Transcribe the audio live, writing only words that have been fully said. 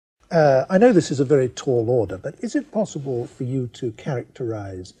I know this is a very tall order, but is it possible for you to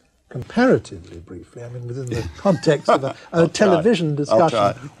characterize comparatively briefly, I mean within the context of a television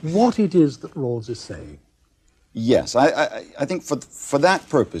discussion, what it is that Rawls is saying? Yes, I think for that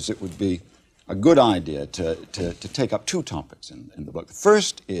purpose it would be a good idea to take up two topics in the book. The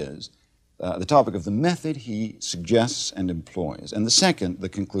first is the topic of the method he suggests and employs, and the second, the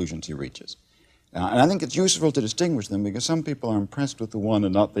conclusions he reaches. And I think it's useful to distinguish them because some people are impressed with the one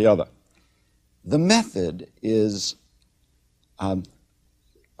and not the other. The method is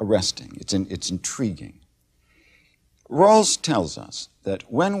arresting, it's intriguing. Rawls tells us that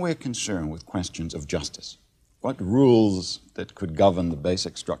when we're concerned with questions of justice, what rules that could govern the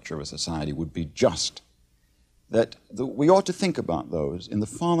basic structure of a society would be just, that we ought to think about those in the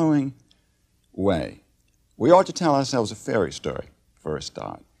following way. We ought to tell ourselves a fairy story, for a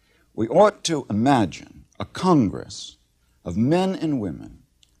start. We ought to imagine a Congress of men and women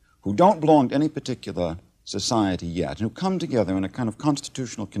who don't belong to any particular society yet, and who come together in a kind of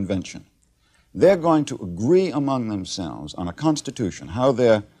constitutional convention. They're going to agree among themselves on a constitution, how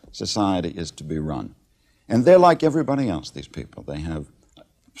their society is to be run. And they're like everybody else, these people. They have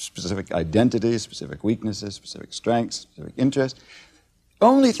specific identities, specific weaknesses, specific strengths, specific interests. The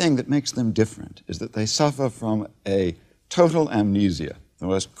only thing that makes them different is that they suffer from a total amnesia, the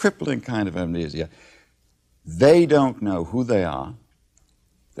most crippling kind of amnesia. They don't know who they are.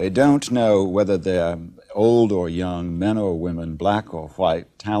 They don't know whether they're old or young, men or women, black or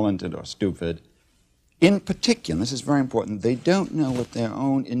white, talented or stupid. In particular, this is very important, they don't know what their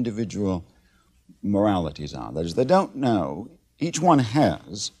own individual moralities are. That is, they don't know, each one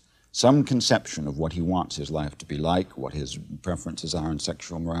has some conception of what he wants his life to be like, what his preferences are in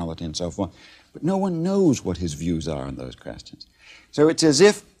sexual morality and so forth, but no one knows what his views are on those questions. So it's as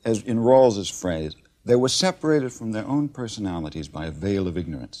if, as in Rawls's phrase, they were separated from their own personalities by a veil of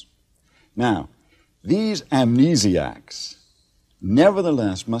ignorance. Now, these amnesiacs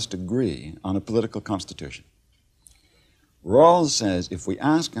nevertheless must agree on a political constitution. Rawls says if we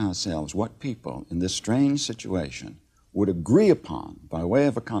ask ourselves what people in this strange situation would agree upon by way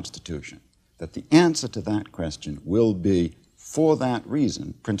of a constitution, that the answer to that question will be, for that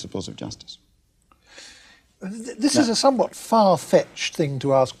reason, principles of justice. This is a somewhat far-fetched thing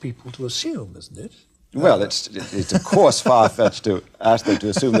to ask people to assume, isn't it? Well, it's of course far-fetched to ask them to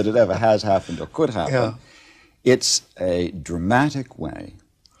assume that it ever has happened or could happen. Yeah. It's a dramatic way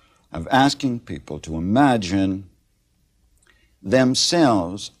of asking people to imagine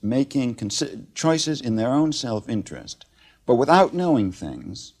themselves making choices in their own self-interest, but without knowing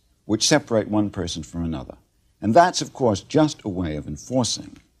things which separate one person from another. And that's, of course, just a way of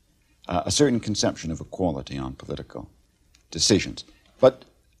enforcing a certain conception of equality on political decisions. But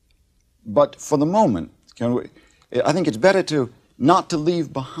for the moment, I think it's better not to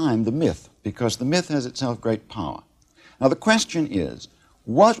leave behind the myth, because the myth has itself great power. Now, the question is,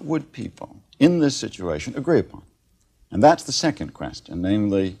 what would people in this situation agree upon? And that's the second question,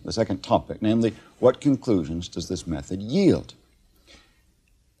 namely, the second topic, namely, what conclusions does this method yield?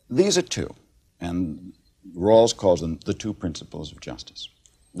 These are two, and Rawls calls them the two principles of justice.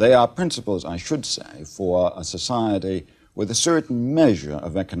 They are principles, I should say, for a society with a certain measure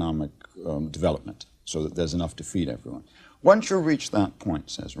of economic development, so that there's enough to feed everyone. Once you reach that point,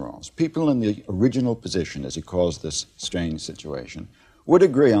 says Rawls, people in the original position, as he calls this strange situation, would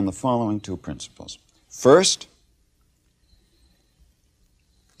agree on the following two principles. First,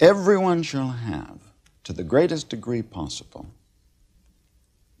 everyone shall have, to the greatest degree possible,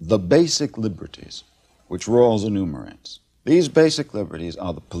 the basic liberties which Rawls enumerates. These basic liberties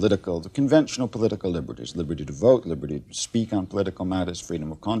are the conventional political liberties, liberty to vote, liberty to speak on political matters,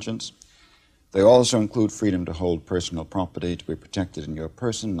 freedom of conscience. They also include freedom to hold personal property, to be protected in your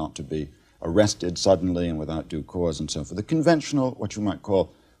person, not to be arrested suddenly and without due cause and so forth. The conventional, what you might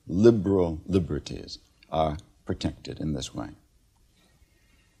call liberal liberties, are protected in this way.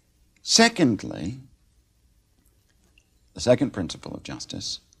 Secondly, the second principle of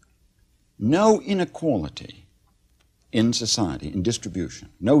justice, no inequality in society, in distribution,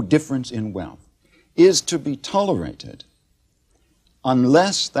 no difference in wealth, is to be tolerated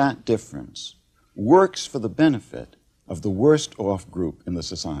unless that difference works for the benefit of the worst off group in the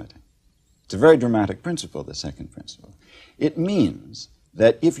society. It's a very dramatic principle, the second principle. It means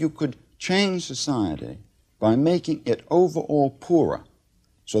that if you could change society by making it overall poorer,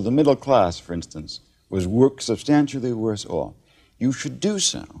 so the middle class, for instance, was substantially worse off, you should do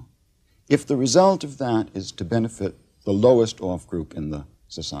so if the result of that is to benefit the lowest off group in the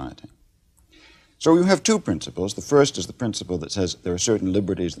society. So you have two principles. The first is the principle that says there are certain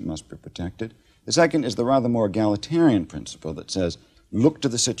liberties that must be protected. The second is the rather more egalitarian principle that says look to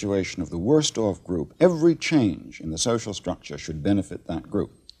the situation of the worst off group. Every change in the social structure should benefit that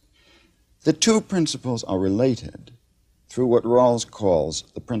group. The two principles are related through what Rawls calls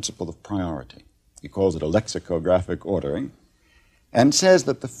the principle of priority. He calls it a lexicographic ordering, and says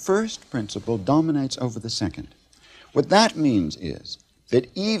that the first principle dominates over the second. What that means is that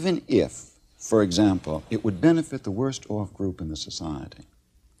even if, for example, it would benefit the worst off group in the society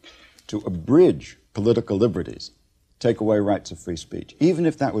to abridge political liberties, take away rights of free speech, even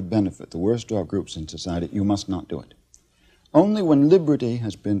if that would benefit the worst off groups in society, you must not do it. Only when liberty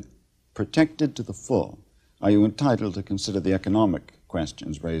has been protected to the full are you entitled to consider the economic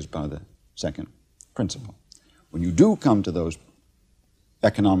questions raised by the second principle. When you do come to those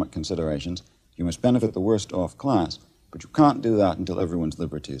economic considerations, you must benefit the worst off class, but you can't do that until everyone's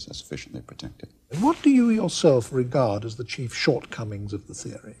liberties are sufficiently protected. And what do you yourself regard as the chief shortcomings of the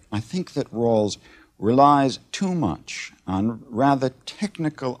theory? I think that Rawls relies too much on rather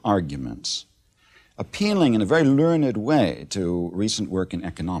technical arguments, appealing in a very learned way to recent work in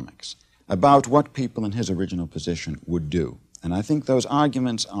economics about what people in his original position would do. And I think those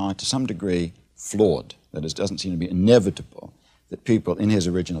arguments are to some degree flawed. That is, it doesn't seem to be inevitable that people in his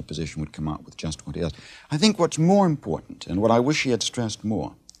original position would come up with just what he does. I think what's more important, and what I wish he had stressed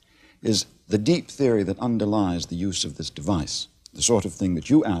more, is the deep theory that underlies the use of this device, the sort of thing that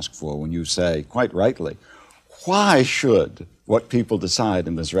you ask for when you say, quite rightly, why should what people decide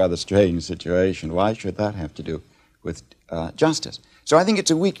in this rather strange situation, why should that have to do with justice? So I think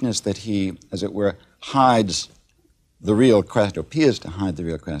it's a weakness that he, as it were, hides the real question, or appears to hide the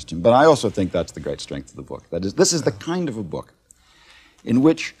real question. But I also think that's the great strength of the book. That is, this is the kind of a book in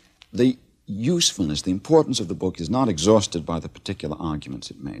which the usefulness, the importance of the book is not exhausted by the particular arguments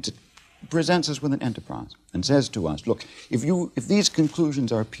it makes. It presents us with an enterprise and says to us, look, if these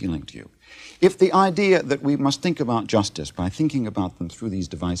conclusions are appealing to you, if the idea that we must think about justice by thinking about them through these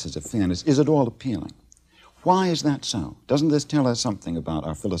devices of fairness is at all appealing, why is that so? Doesn't this tell us something about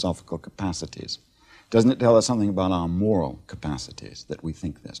our philosophical capacities? Doesn't it tell us something about our moral capacities that we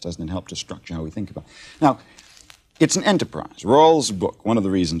think this? Doesn't it help to structure how we think about it? Now, it's an enterprise. Rawls' book, one of the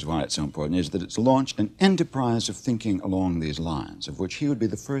reasons why it's so important is that it's launched an enterprise of thinking along these lines, of which he would be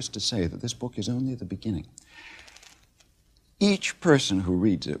the first to say that this book is only the beginning. Each person who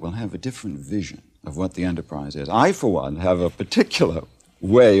reads it will have a different vision of what the enterprise is. I, for one, have a particular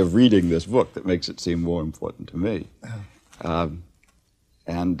way of reading this book that makes it seem more important to me. And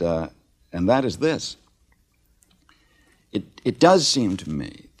that is this. It does seem to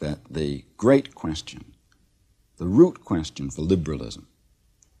me that the great question, the root question for liberalism,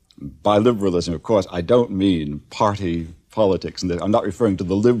 by liberalism, of course, I don't mean party politics, and I'm not referring to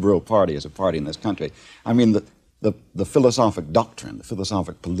the Liberal Party as a party in this country. I mean the philosophic doctrine, the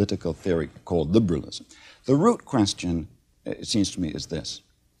philosophic political theory called liberalism. The root question, it seems to me, is this.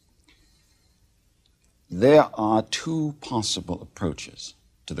 There are two possible approaches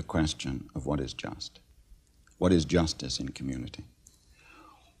to the question of what is just. What is justice in community?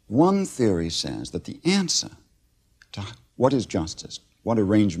 One theory says that the answer to what is justice, what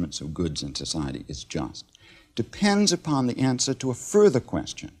arrangements of goods in society is just, depends upon the answer to a further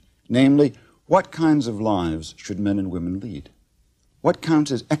question, namely, what kinds of lives should men and women lead? What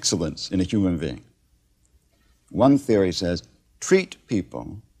counts as excellence in a human being? One theory says, treat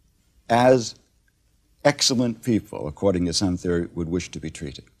people as excellent people, according to some theory, would wish to be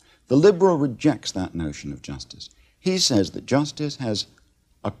treated. The liberal rejects that notion of justice. He says that justice has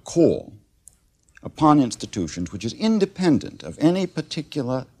a call upon institutions which is independent of any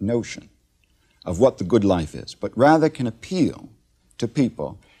particular notion of what the good life is, but rather can appeal to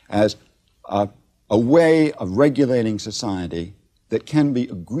people as a way of regulating society that can be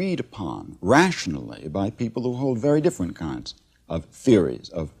agreed upon rationally by people who hold very different kinds of theories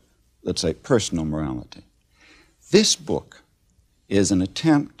of, let's say, personal morality. This book is an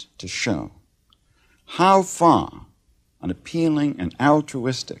attempt to show how far an appealing and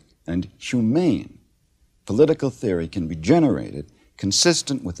altruistic and humane political theory can be generated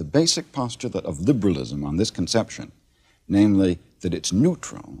consistent with the basic postulate of liberalism on this conception, namely that it's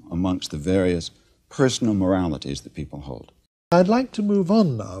neutral amongst the various personal moralities that people hold. I'd like to move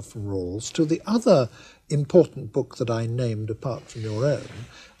on now from Rawls to the other important book that I named apart from your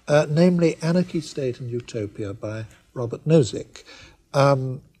own, namely Anarchy, State and Utopia by Robert Nozick. I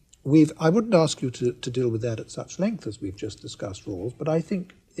wouldn't ask you to deal with that at such length as we've just discussed Rawls, but I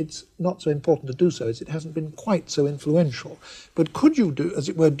think it's not so important to do so as it hasn't been quite so influential. But could you do, as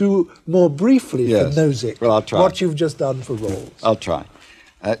it were, do more briefly for Nozick what you've just done for Rawls? I'll try.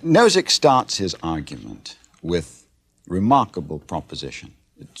 Nozick starts his argument with remarkable proposition.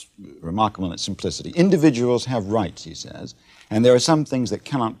 It's remarkable in its simplicity. Individuals have rights, he says, and there are some things that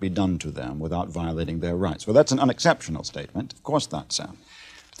cannot be done to them without violating their rights. Well, that's an unexceptional statement. Of course that's so.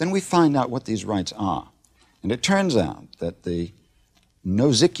 But then we find out what these rights are. And it turns out that the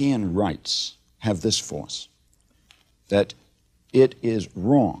Nozickian rights have this force, that it is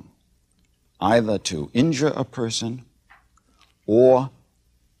wrong either to injure a person or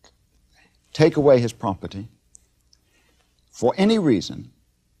take away his property for any reason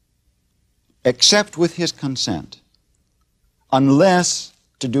except with his consent, unless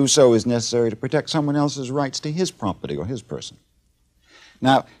to do so is necessary to protect someone else's rights to his property or his person.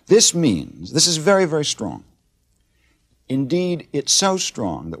 Now, this means, this is very, very strong. Indeed, it's so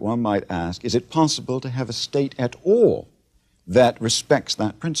strong that one might ask, is it possible to have a state at all that respects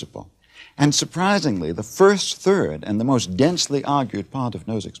that principle? And surprisingly, the first third and the most densely argued part of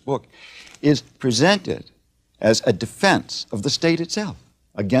Nozick's book is presented as a defense of the state itself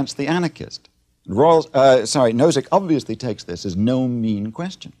against the anarchist. Nozick obviously takes this as no mean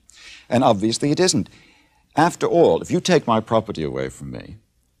question. And obviously it isn't. After all, if you take my property away from me,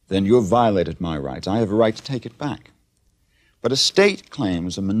 then you have violated my rights. I have a right to take it back. But a state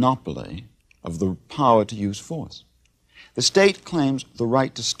claims a monopoly of the power to use force. The state claims the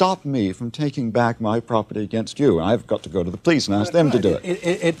right to stop me from taking back my property against you. I've got to go to the police and ask them to do it.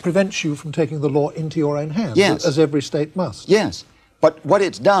 It prevents you from taking the law into your own hands, yes, as every state must. Yes. But what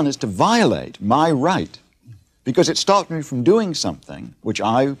it's done is to violate my right, because it stopped me from doing something which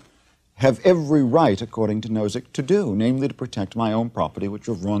I have every right, according to Nozick, to do, namely to protect my own property, which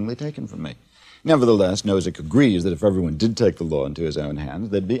was wrongly taken from me. Nevertheless, Nozick agrees that if everyone did take the law into his own hands,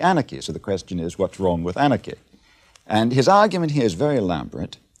 there'd be anarchy. So the question is, what's wrong with anarchy? And his argument here is very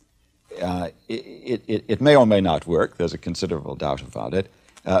elaborate. It may or may not work. There's a considerable doubt about it.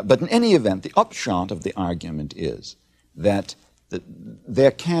 But in any event, the upshot of the argument is that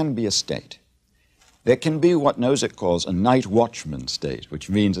there can be a state. There can be what Nozick calls a night watchman state, which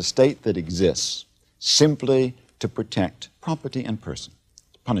means a state that exists simply to protect property and person,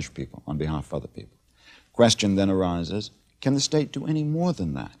 to punish people on behalf of other people. Question then arises, can the state do any more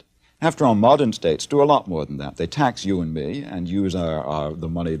than that? After all, modern states do a lot more than that. They tax you and me and use the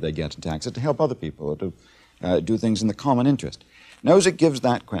money they get in taxes to help other people or to do things in the common interest. Nozick gives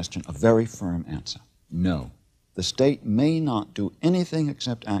that question a very firm answer. No. The state may not do anything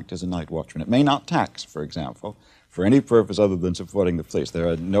except act as a night watchman. It may not tax, for example, for any purpose other than supporting the police. There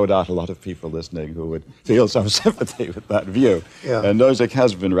are no doubt a lot of people listening who would feel some sympathy with that view. Yeah. And Nozick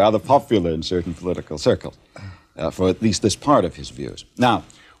has been rather popular in certain political circles for at least this part of his views. Now,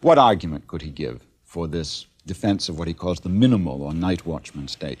 what argument could he give for this defense of what he calls the minimal or night watchman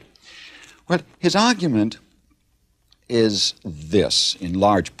state? Well, his argument is this, in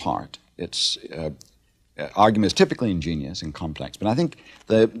large part. Its argument is typically ingenious and complex, but I think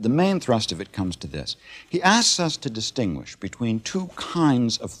the main thrust of it comes to this. He asks us to distinguish between two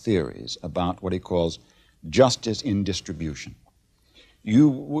kinds of theories about what he calls justice in distribution.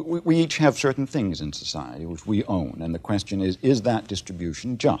 We each have certain things in society which we own, and the question is that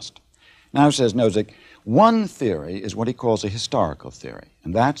distribution just? Now, says Nozick, one theory is what he calls a historical theory,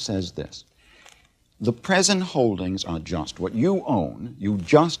 and that says this. The present holdings are just. What you own, you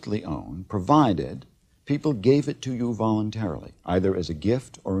justly own, provided people gave it to you voluntarily, either as a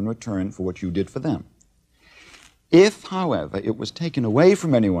gift or in return for what you did for them. If, however, it was taken away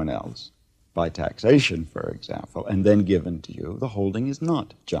from anyone else, by taxation, for example, and then given to you, the holding is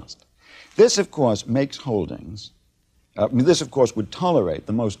not just. This, of course, makes holdings, this, of course, would tolerate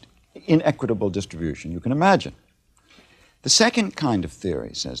the most inequitable distribution you can imagine. The second kind of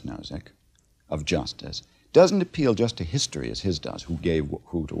theory, says Nozick, of justice, doesn't appeal just to history as his does, who gave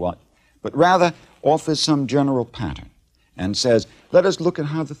who to what, but rather offers some general pattern and says, let us look at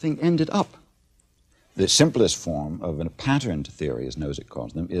how the thing ended up. The simplest form of a patterned theory, as Nozick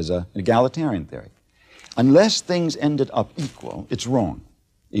calls them, is an egalitarian theory. Unless things ended up equal, it's wrong,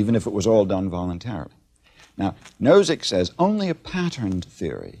 even if it was all done voluntarily. Now, Nozick says only a patterned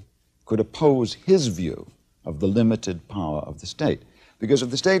theory could oppose his view of the limited power of the state. Because if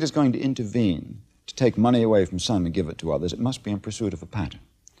the state is going to intervene to take money away from some and give it to others, it must be in pursuit of a pattern.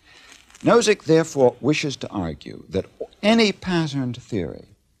 Nozick, therefore, wishes to argue that any patterned theory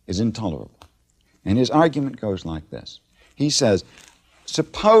is intolerable. And his argument goes like this. He says,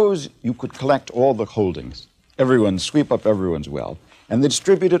 suppose you could collect all the holdings, sweep up everyone's wealth, and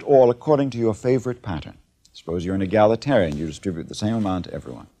distribute it all according to your favorite pattern. Suppose you're an egalitarian, you distribute the same amount to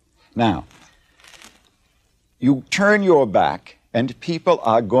everyone. Now, you turn your back, and people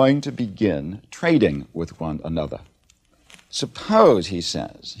are going to begin trading with one another. suppose, he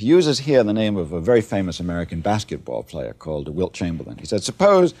says, he uses here the name of a very famous American basketball player called Wilt Chamberlain. He said,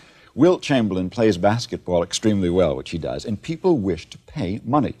 suppose Wilt Chamberlain plays basketball extremely well, which he does, and people wish to pay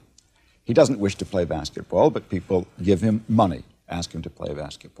money. He doesn't wish to play basketball, but people give him money, ask him to play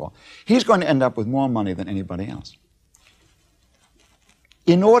basketball. He's going to end up with more money than anybody else.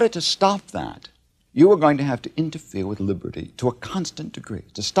 In order to stop that, you are going to have to interfere with liberty to a constant degree.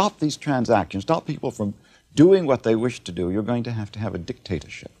 To stop these transactions, stop people from doing what they wish to do, you're going to have a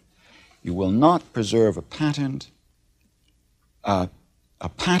dictatorship. You will not preserve a pattern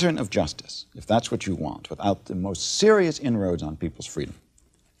of justice, if that's what you want, without the most serious inroads on people's freedom.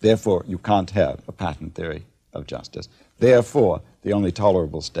 Therefore, you can't have a pattern theory of justice. Therefore, the only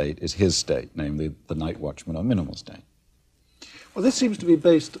tolerable state is his state, namely the night watchman or minimal state. Well, this seems to be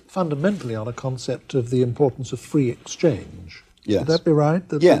based fundamentally on a concept of the importance of free exchange. Yes. Would that be right?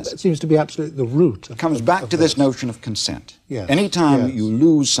 Yes. It seems to be absolutely the root. It comes back to this notion of consent. Yes. Anytime Yes. you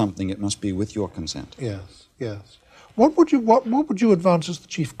lose something, it must be with your consent. Yes, yes. What would you advance as the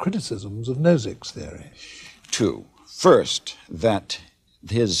chief criticisms of Nozick's theory? Two. First, that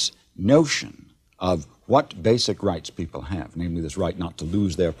his notion of what basic rights people have, namely this right not to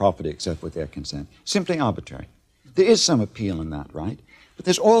lose their property except with their consent, simply arbitrary. There is some appeal in that right, but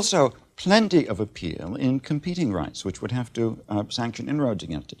there's also plenty of appeal in competing rights, which would have to sanction inroads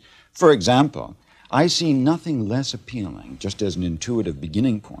against it. For example, I see nothing less appealing, just as an intuitive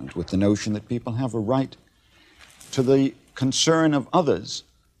beginning point, with the notion that people have a right to the concern of others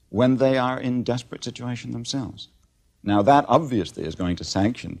when they are in desperate situation themselves. Now, that obviously is going to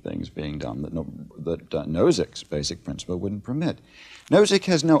sanction things being done that Nozick's basic principle wouldn't permit. Nozick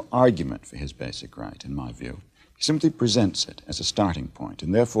has no argument for his basic right, in my view. He simply presents it as a starting point,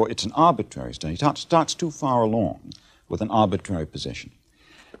 and therefore it's an arbitrary state. He starts too far along with an arbitrary position.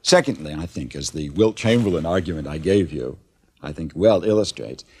 Secondly, I think, as the Wilt Chamberlain argument I gave you, I think well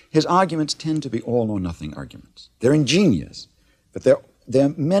illustrates, his arguments tend to be all-or-nothing arguments. They're ingenious, but there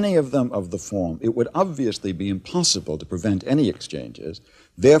are many of them of the form, it would obviously be impossible to prevent any exchanges.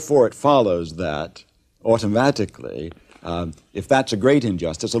 Therefore, it follows that automatically, if that's a great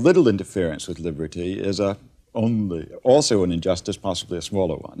injustice, a little interference with liberty is also an injustice, possibly a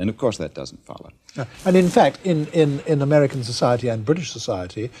smaller one. And of course that doesn't follow. And in fact, in American society and British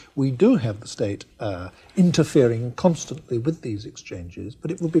society, we do have the state interfering constantly with these exchanges,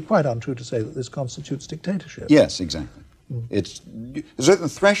 but it would be quite untrue to say that this constitutes dictatorship. Yes, exactly. There's a certain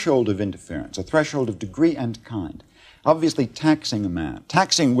threshold of interference, a threshold of degree and kind. Obviously, taxing a man,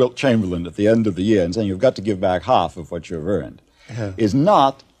 taxing Wilt Chamberlain at the end of the year and saying you've got to give back half of what you've earned, is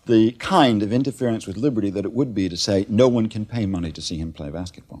not the kind of interference with liberty that it would be to say no one can pay money to see him play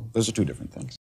basketball. Those are two different things.